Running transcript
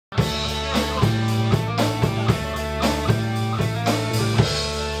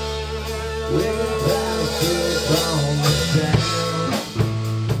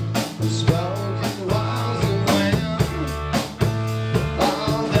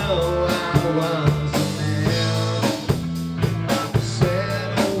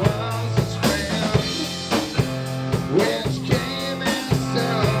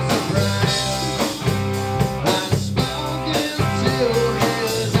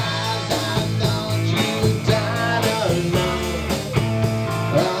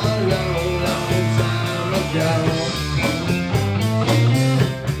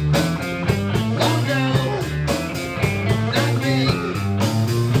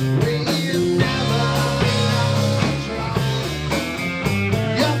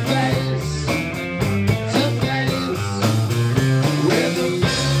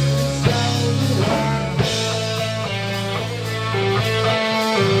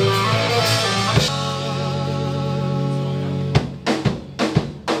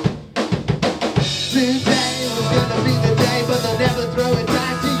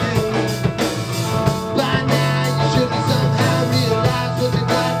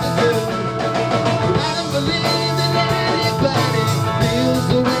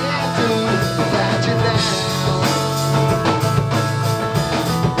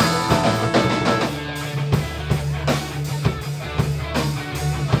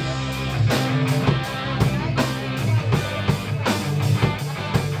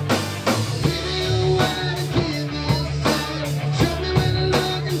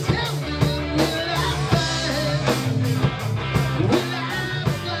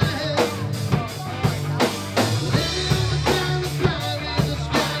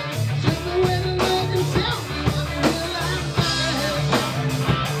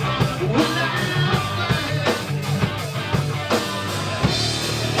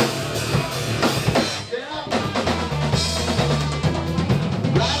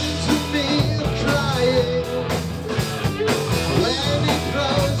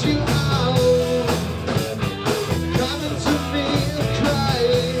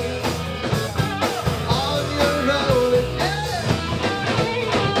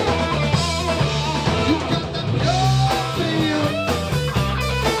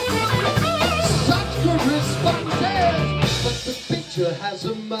has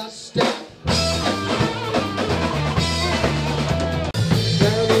a mustache.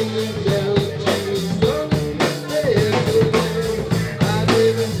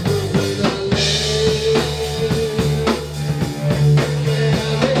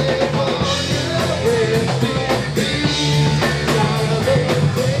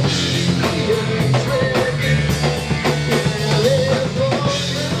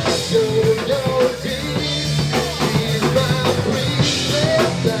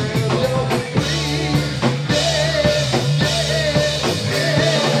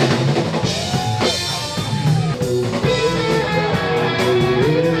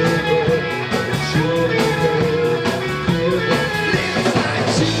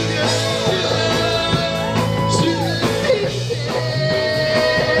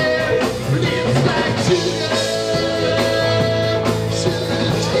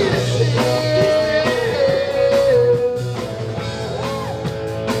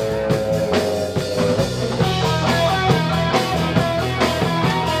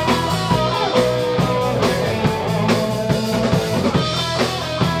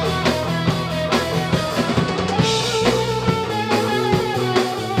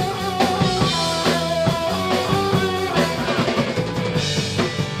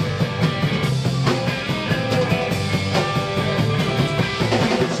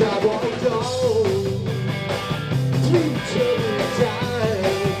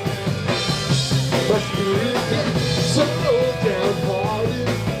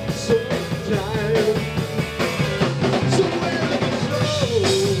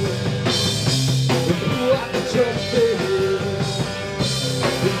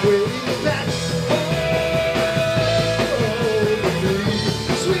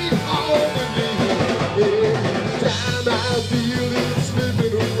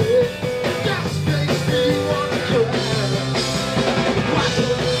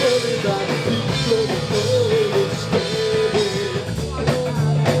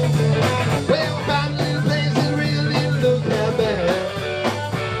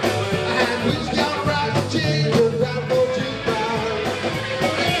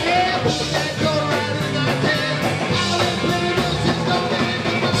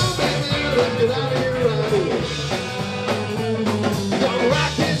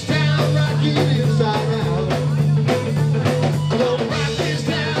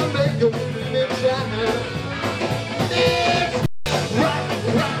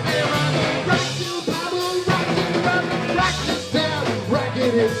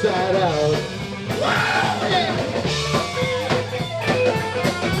 Inside out. Wow, yeah.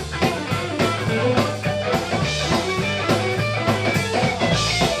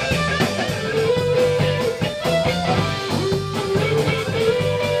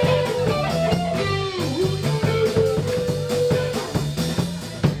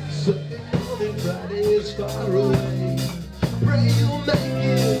 Sunday morning, Friday is far away. Pray you'll make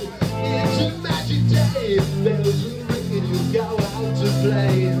it. It's a magic day. Bells will ring and you go out to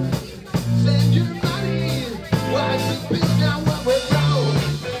play. Send your money. Watch the bill down when we're wrong.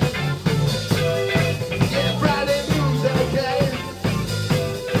 Yeah, Friday moves okay.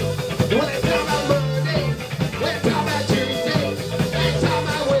 Let's talk about Monday. Let's talk about Tuesday. Let's talk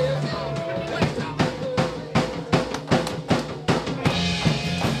about Wednesday. Let's talk about Thursday.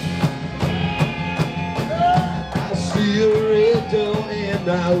 I see a red door and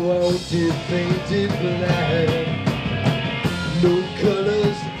I want it painted black. No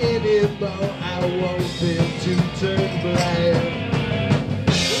colors anymore, I want them to turn black.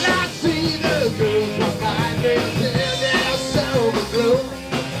 When I see the girls behind me, they're so glow.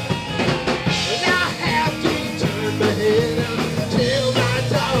 And I have to turn my head up, tell my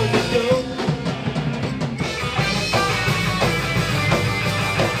dog to go.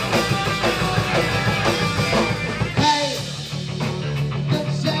 Hey, get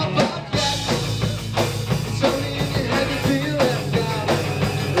yourself up yet. It's only in your head to feel it.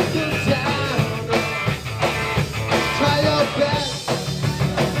 Try your best.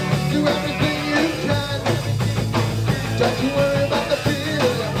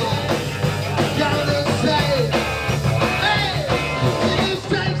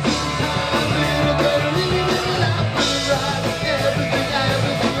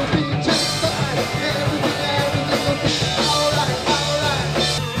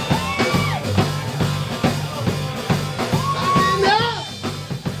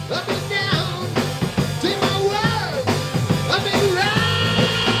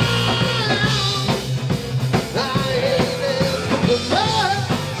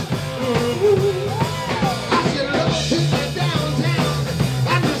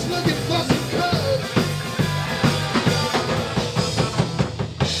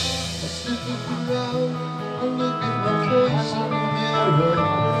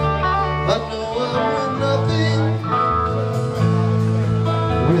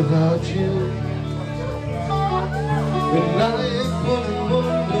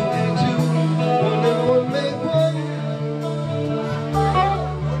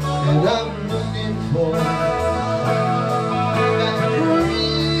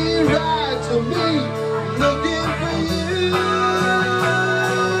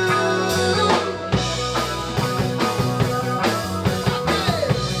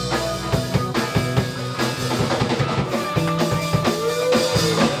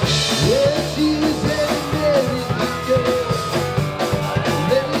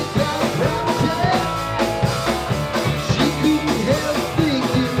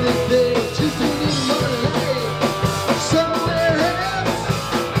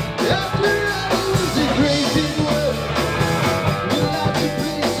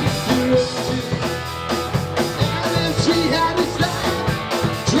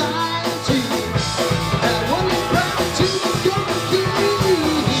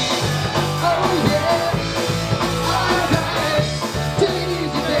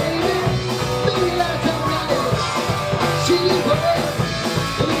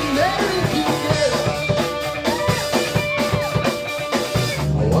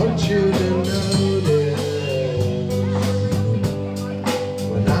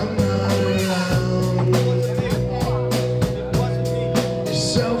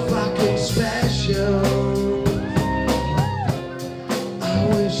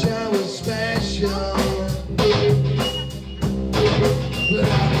 but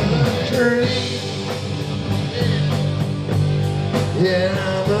I'm a dream. Yeah,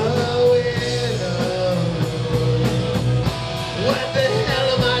 I'm a widow. What the hell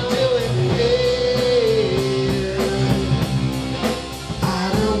am I doing here? I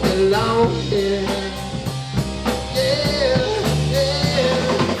don't belong here. Yeah,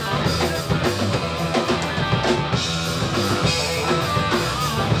 yeah.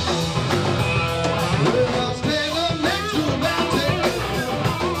 Well, I'll stand up next to a mountain,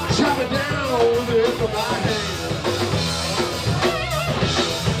 chop it down with the end of my hand.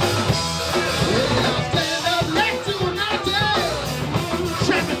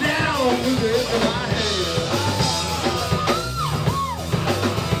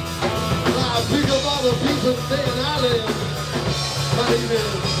 Pick up all the people saying I live. My name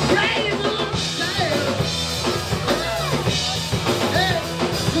is